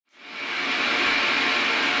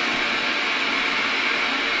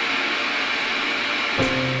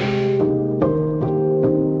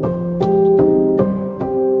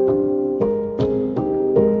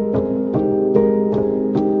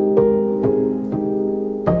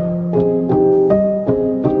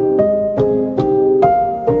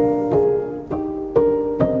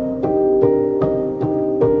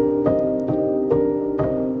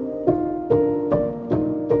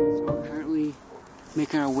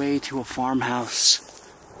way to a farmhouse.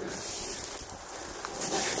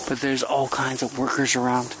 But there's all kinds of workers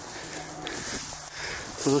around.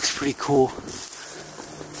 It looks pretty cool.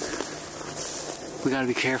 We gotta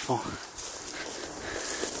be careful.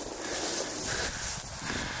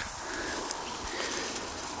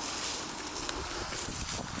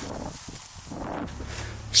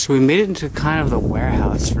 So we made it into kind of the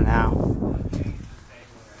warehouse for now.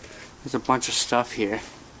 There's a bunch of stuff here.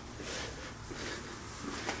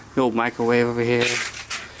 The old microwave over here.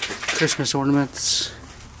 Christmas ornaments.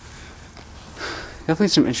 Definitely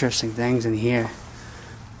some interesting things in here.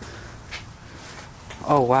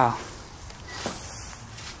 Oh wow.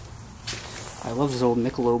 I love this old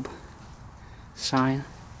Michelob sign.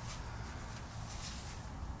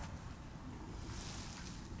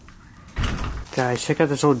 Guys, check out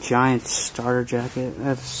this old Giants starter jacket.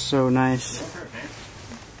 That's so nice.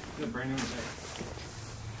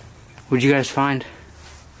 What'd you guys find?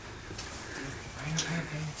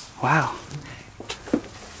 Wow.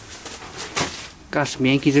 Got some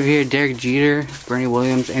Yankees over here. Derek Jeter, Bernie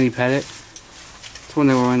Williams, Andy Pettit. That's when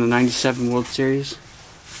they were in the '97 World Series.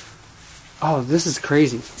 Oh, this is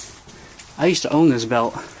crazy. I used to own this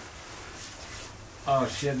belt. Oh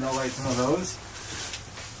shit, no way, some of those?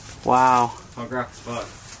 Wow. Autograph spot.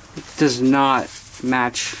 It does not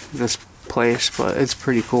match this place, but it's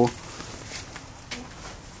pretty cool.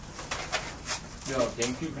 Yo,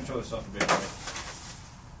 GameCube controller stuff a bit, right?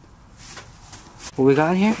 What we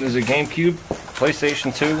got here? There's a GameCube,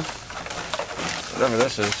 PlayStation 2, whatever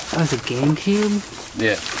this is. Oh, it's a GameCube?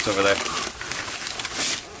 Yeah, it's over there.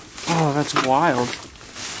 Oh, that's wild.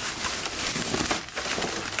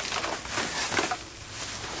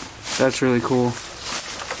 That's really cool.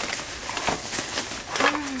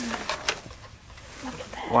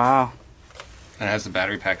 Wow. And it has the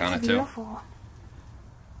battery pack on it too. Beautiful.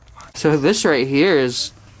 So this right here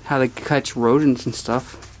is how they catch rodents and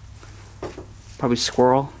stuff. Probably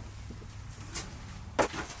squirrel.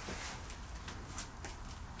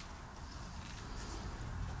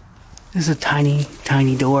 This is a tiny,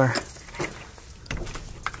 tiny door.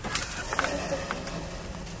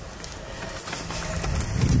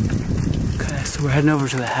 Okay, so we're heading over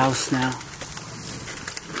to the house now.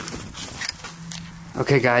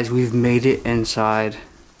 Okay guys, we've made it inside.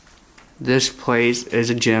 This place is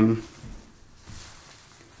a gym.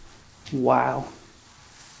 Wow.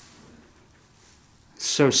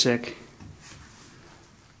 So sick.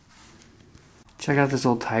 Check out this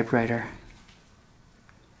old typewriter.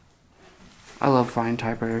 I love finding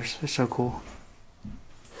typewriters. They're so cool.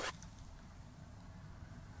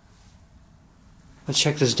 Let's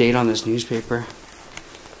check this date on this newspaper.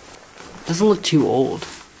 Doesn't look too old,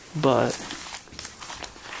 but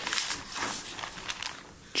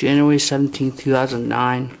January 17th,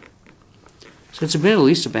 2009. So it's been at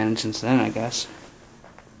least abandoned since then, I guess.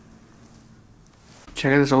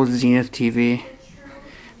 Check out this old Zenith TV.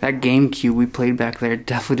 That GameCube we played back there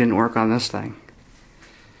definitely didn't work on this thing.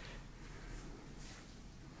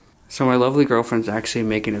 So my lovely girlfriend's actually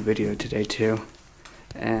making a video today too.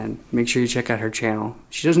 And make sure you check out her channel.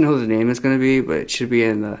 She doesn't know what the name is going to be, but it should be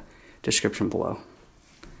in the description below.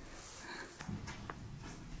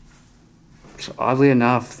 So oddly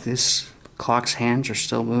enough, this clock's hands are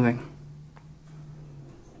still moving.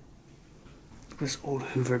 This old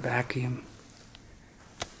Hoover vacuum.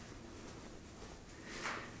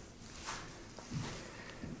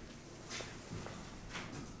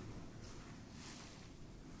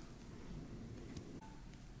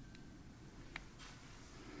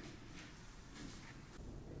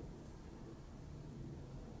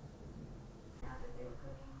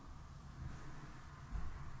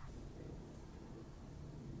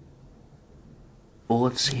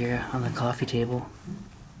 Bullets here on the coffee table.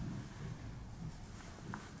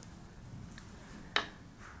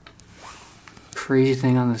 Crazy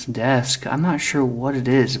thing on this desk. I'm not sure what it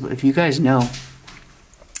is, but if you guys know,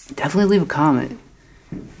 definitely leave a comment.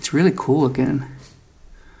 It's really cool looking,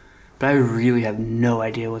 but I really have no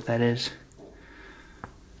idea what that is.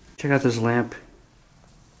 Check out this lamp.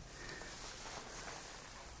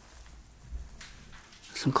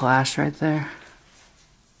 Some class right there.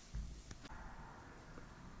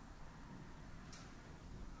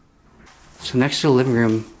 So next to the living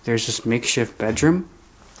room, there's this makeshift bedroom.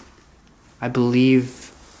 I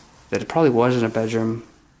believe that it probably wasn't a bedroom,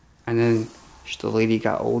 and then just the lady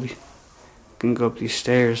got old. Couldn't go up these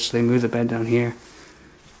stairs, so they moved the bed down here.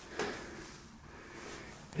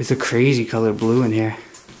 It's a crazy color blue in here.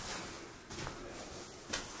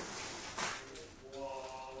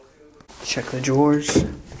 Check the drawers.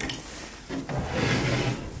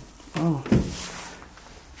 Oh.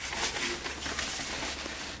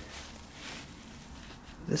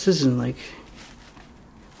 This isn't like,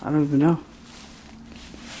 I don't even know.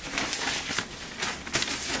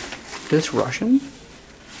 This Russian?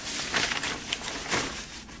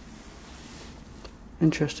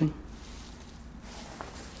 Interesting.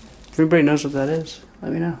 If anybody knows what that is,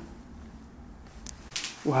 let me know.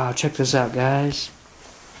 Wow, check this out, guys.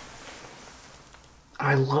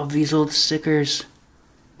 I love these old stickers.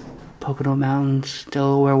 Pocono Mountains,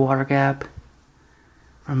 Delaware Water Gap,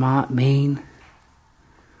 Vermont, Maine.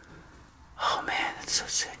 Oh man, that's so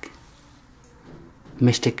sick.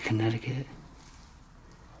 Mystic, Connecticut.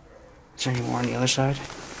 Is there any more on the other side?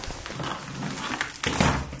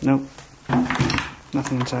 Nope.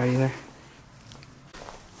 Nothing inside either.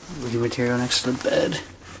 Reading material next to the bed.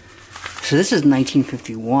 So this is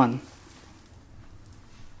 1951.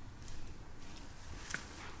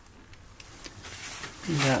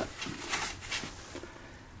 We got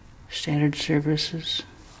standard services.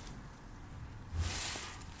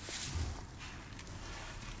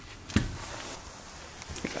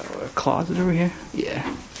 We got a closet over here.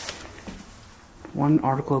 Yeah. One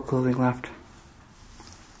article of clothing left.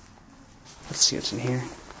 Let's see what's in here.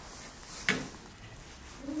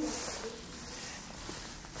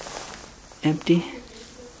 Empty.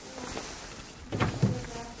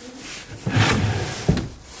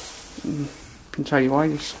 Kentucky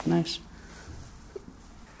Whitey's nice.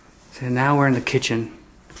 So now we're in the kitchen.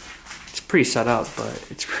 It's pretty set up, but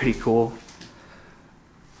it's pretty cool.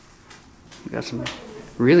 We got some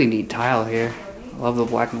really neat tile here. I love the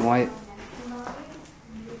black and white.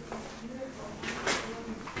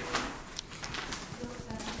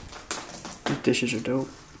 These dishes are dope.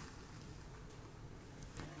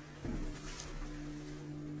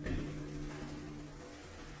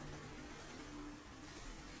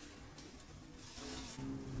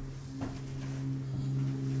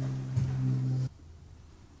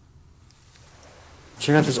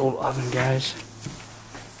 Check out this old oven, guys.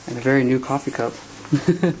 And a very new coffee cup.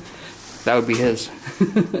 That would be his.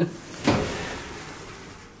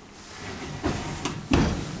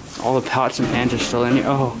 All the pots and pans are still in here.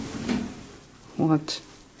 Oh. What?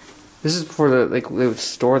 This is for the, like, they would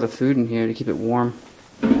store the food in here to keep it warm.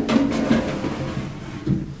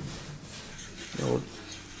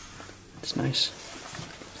 It's nice.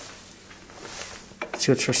 Let's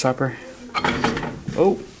see what's for supper.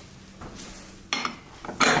 Oh.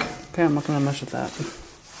 Okay, I'm not gonna mess with that.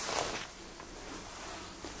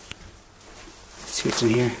 Let's see what's in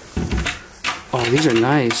here. Oh, these are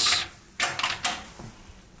nice.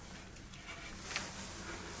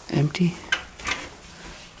 Empty.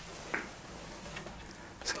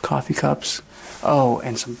 Some coffee cups. Oh,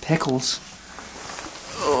 and some pickles.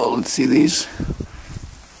 Oh, let's see these.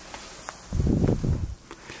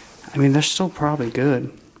 I mean, they're still probably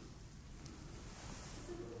good.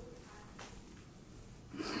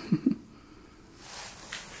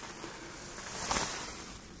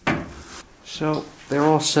 So, they're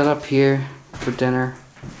all set up here for dinner.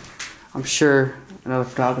 I'm sure another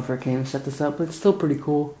photographer came and set this up, but it's still pretty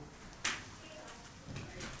cool.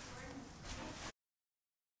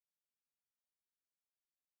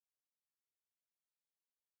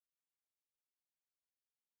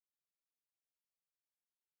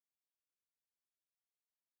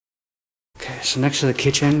 Okay, so next to the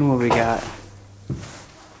kitchen, what we got?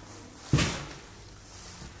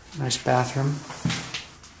 Nice bathroom.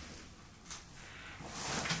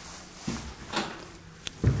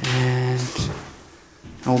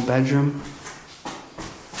 An old bedroom.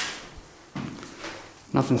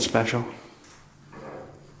 Nothing special.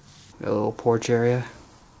 Got a little porch area.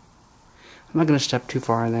 I'm not gonna step too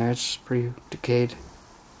far in there, it's pretty decayed.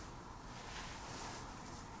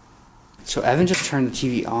 So Evan just turned the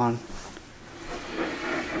TV on.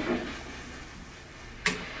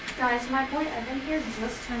 Guys, my boy Evan here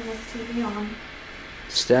just turned this TV on.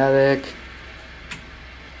 Static.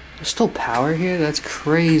 There's still power here? That's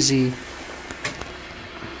crazy.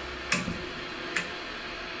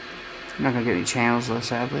 I'm not gonna get any channels though,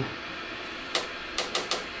 sadly.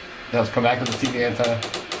 Yeah, let's come back with the TV antenna.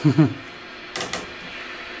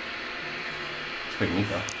 It's pretty neat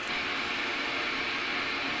though.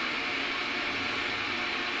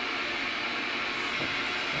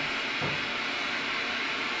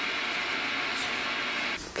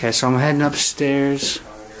 Okay, so I'm heading upstairs.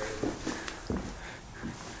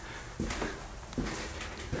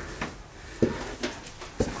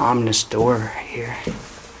 Ominous door right here.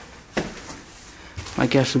 My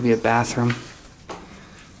guess would be a bathroom.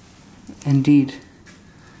 Indeed.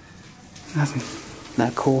 Nothing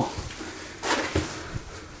that cool.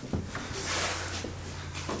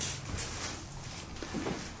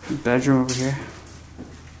 Bedroom over here.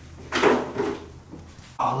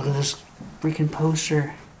 Oh, freaking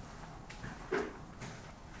poster.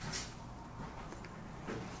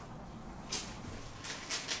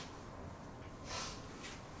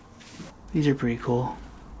 These are pretty cool.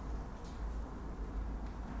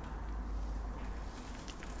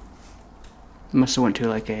 Must have went to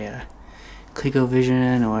like a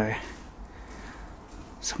ColecoVision or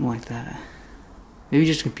something like that. Maybe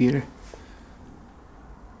just a computer.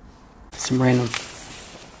 Some random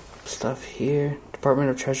stuff here. Department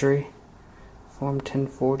of Treasury, Form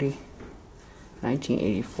 1040,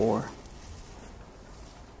 1984.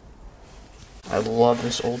 I love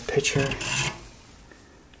this old picture.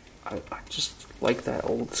 I just like that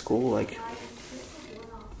old school, like,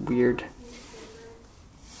 weird.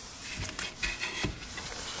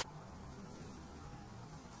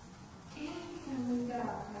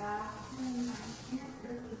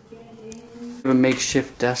 A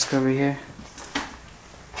makeshift desk over here.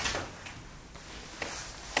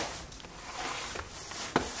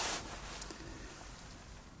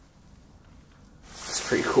 It's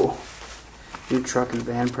pretty cool. New truck and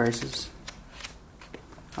van prices.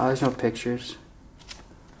 Oh, there's no pictures.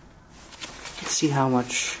 Let's see how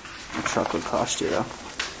much a truck would cost you though.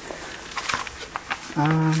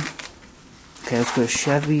 Okay, let's go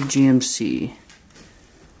Chevy GMC.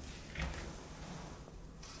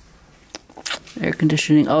 Air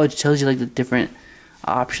conditioning. Oh, it tells you like the different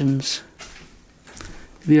options.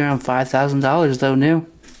 Maybe around $5,000 though, new.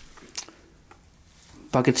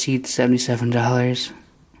 Bucket seats, $77.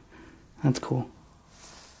 That's cool.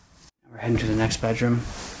 We're heading to the next bedroom.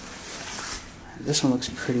 This one looks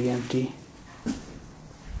pretty empty.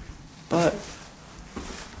 But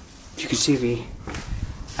you can see the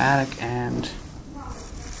attic and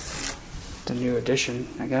the new addition,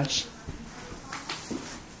 I guess.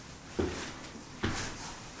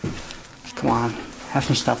 Come on, have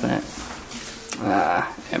some stuff in it.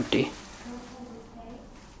 Ah, empty.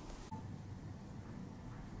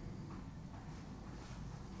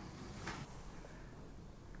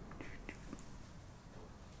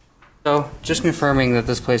 So, just confirming that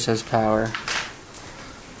this place has power.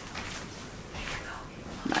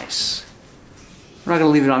 Nice. We're not going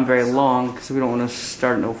to leave it on very long because we don't want to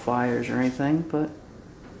start no fires or anything, but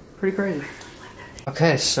pretty crazy.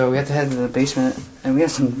 Okay, so we have to head to the basement, and we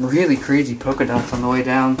have some really crazy polka dots on the way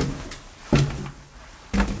down.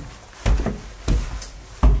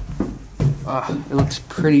 It looks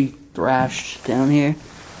pretty thrashed down here.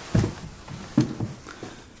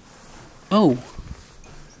 Oh!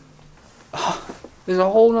 There's a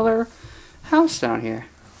whole nother house down here.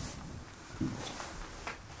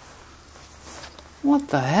 What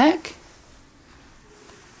the heck?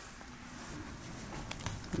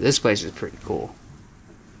 This place is pretty cool.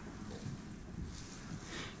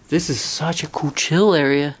 This is such a cool chill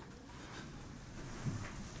area.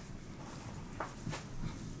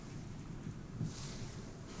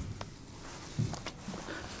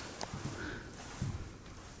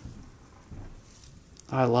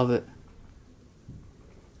 I love it.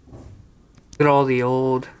 Look at all the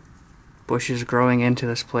old bushes growing into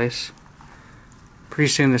this place. Pretty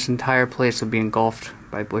soon this entire place will be engulfed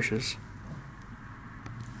by bushes.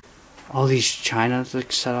 All these chinas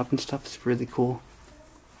like set up and stuff, it's really cool.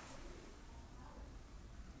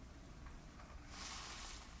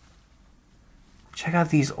 Check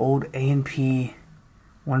out these old A&P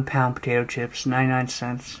 1 pound potato chips, 99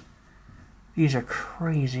 cents. These are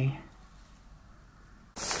crazy.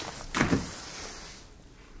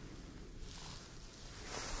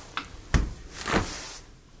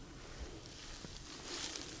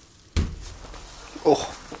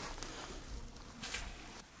 Oh.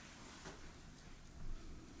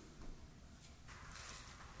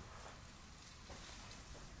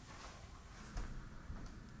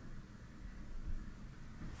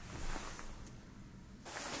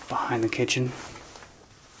 Behind the kitchen.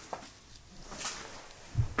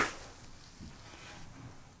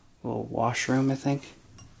 Little washroom, I think.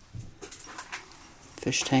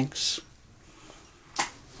 Fish tanks.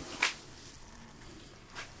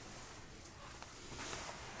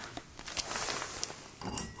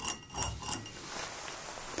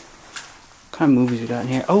 What kind of movies we got in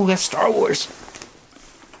here? Oh, we got Star Wars.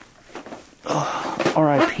 Oh,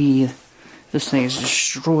 R.I.P. This thing is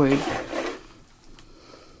destroyed.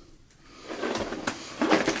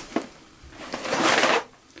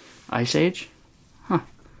 Ice Age? Huh.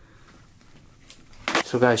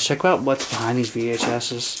 So guys, check out what's behind these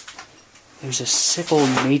VHSs. There's a sick old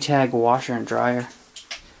Maytag washer and dryer.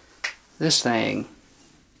 This thing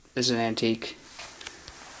is an antique.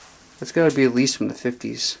 It's gotta be at least from the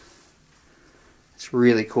 50s. It's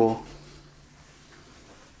really cool.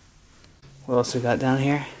 What else we got down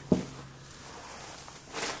here?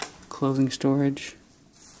 clothing storage.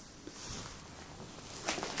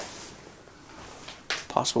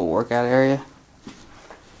 Possible workout area.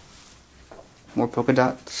 More polka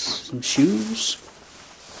dots. Some shoes.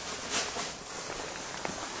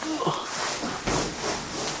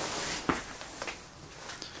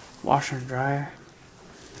 Washer and dryer.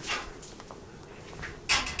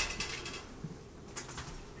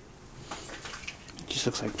 Just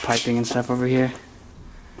looks like piping and stuff over here.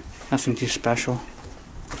 Nothing too special.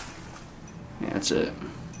 Yeah, that's it.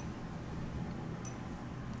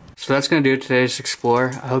 So that's gonna do it today's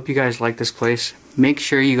explore. I hope you guys like this place. Make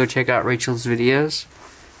sure you go check out Rachel's videos.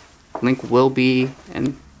 Link will be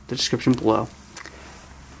in the description below.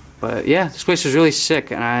 But yeah, this place is really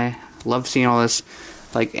sick, and I love seeing all this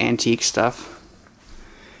like antique stuff.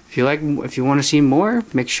 If you want to see more,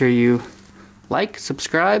 make sure you like,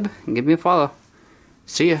 subscribe, and give me a follow.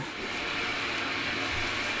 See ya.